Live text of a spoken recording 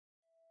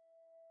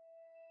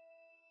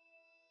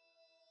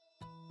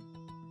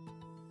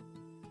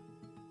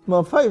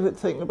My favourite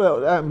thing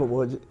about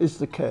Amberwood is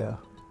the care.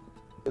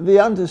 The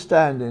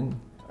understanding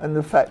and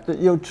the fact that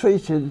you're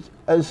treated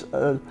as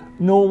a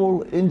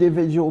normal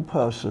individual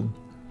person,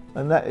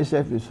 and that is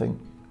everything.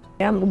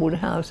 Amberwood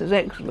House is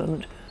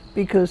excellent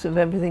because of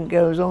everything that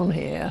goes on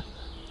here,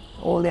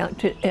 all the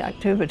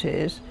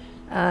activities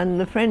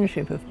and the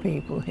friendship of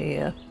people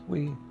here.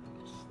 We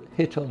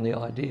hit on the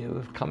idea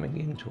of coming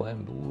into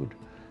Amberwood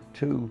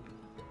to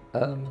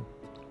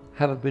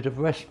have a bit of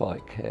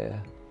respite care,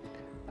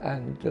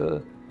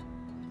 and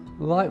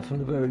right from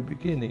the very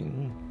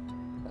beginning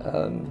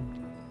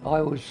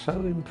I was so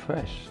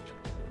impressed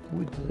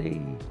with the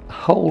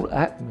whole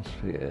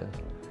atmosphere.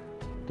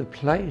 The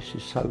place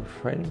is so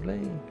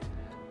friendly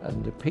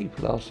and the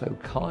people are so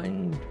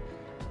kind,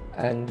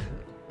 and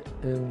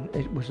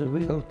it was a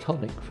real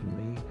tonic for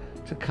me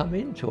to come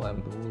into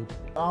Amberwood.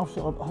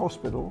 After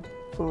hospital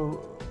for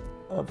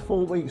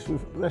 4 weeks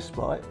with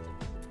respite,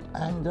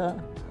 and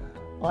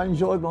I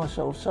enjoyed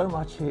myself so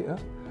much here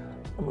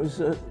and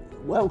was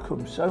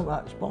welcomed so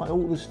much by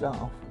all the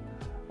staff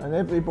and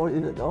everybody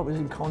that I was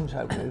in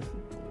contact with,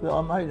 that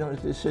I made a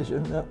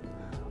decision that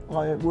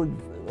I would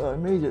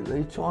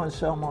immediately try and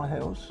sell my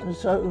house. And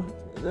so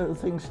the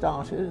thing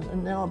started,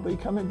 and now I'll be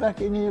coming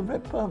back in here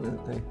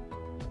permanently.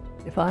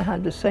 If I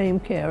had the same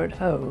care at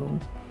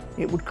home,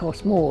 it would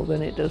cost more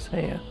than it does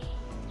here,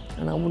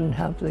 and I wouldn't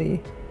have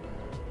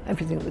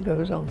everything that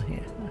goes on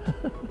here.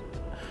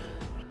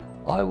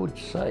 I would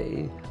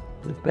say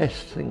the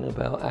best thing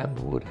about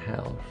Amberwood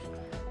House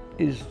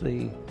is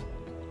the,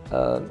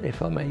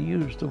 if I may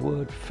use the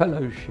word,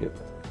 fellowship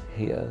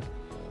here,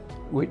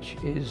 which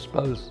is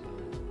both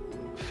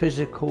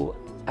physical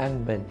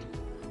and mental.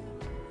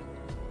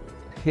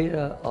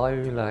 Here I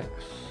relax,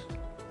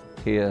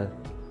 here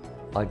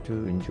I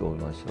do enjoy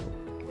myself.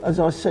 As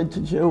I said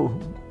to Jill,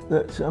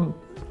 that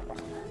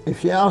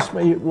if you ask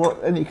me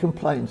any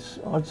complaints,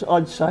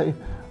 I'd say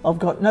I've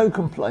got no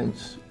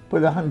complaints,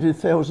 but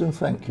 100,000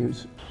 thank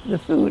yous. The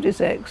food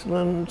is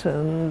excellent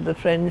and the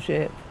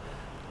friendship,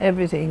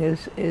 everything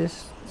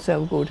is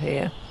so good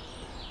here,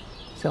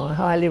 so I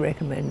highly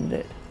recommend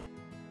it.